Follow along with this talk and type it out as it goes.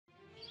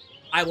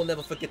I will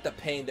never forget the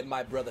pain that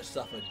my brother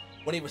suffered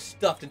when he was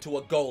stuffed into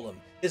a golem,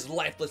 his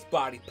lifeless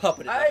body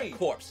puppeted like a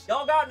corpse.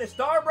 Y'all got any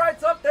star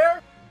brights up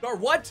there? Or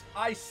what?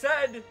 I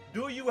said,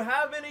 do you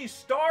have any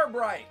star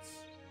brights?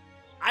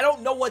 I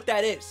don't know what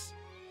that is.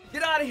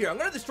 Get out of here. I'm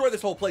going to destroy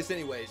this whole place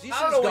anyways.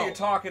 I don't know what you're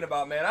talking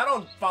about, man. I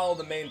don't follow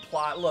the main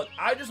plot. Look,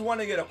 I just want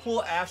to get a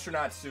cool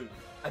astronaut suit.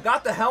 I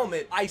got the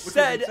helmet. I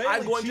said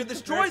I'm going to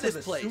destroy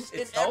this place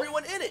and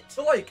everyone in it.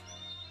 So, like,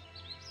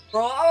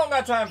 bro, I don't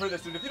got time for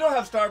this, dude. If you don't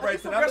have star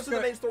brights, then I'm just gonna...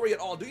 the main story at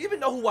all. Do you even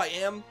know who I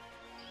am?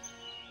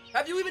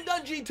 Have you even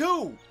done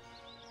G2?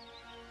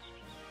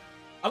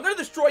 I'm gonna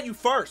destroy you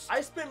first.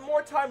 I spend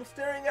more time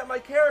staring at my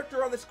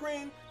character on the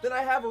screen than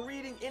I have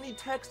reading any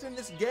text in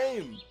this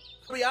game.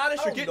 To be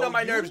honest, you're getting on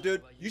my nerves,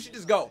 dude. You should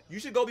just go. You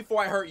should go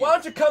before I hurt you. Why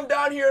don't you come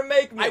down here and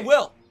make me? I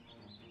will.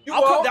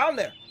 I'll come down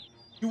there.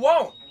 You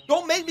won't.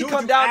 Don't make me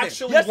come down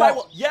there. Yes, I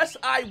will. Yes,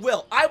 I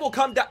will. I will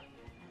come down.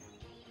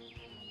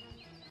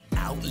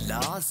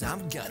 Outlaws,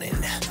 I'm gunning.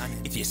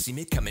 If you see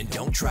me coming,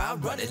 don't try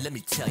running. Let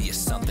me tell you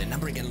something. I'm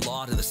bringing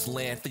law to this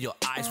land. Fill your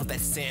eyes with that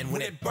sand.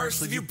 When it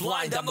bursts, leave you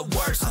blind. I'm the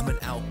worst. I'm an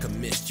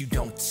alchemist. You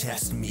don't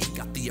test me.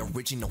 Got the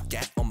original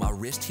gat on my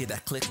wrist. Hear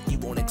that click? You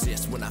won't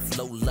exist when I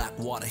flow like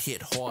water.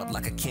 Hit hard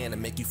like a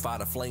cannon. Make you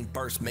fight a flame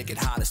burst. Make it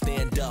hotter.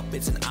 Stand up.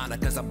 It's an honor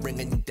because I'm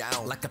bringing you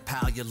down like a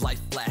pal. Your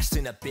life flashed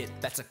in a bit.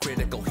 That's a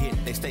critical hit.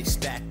 They stay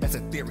stacked. That's a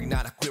theory,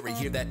 not a query.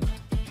 Hear that?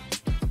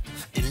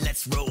 And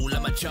let's roll,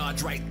 I'ma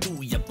charge right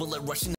through ya, bullet rushing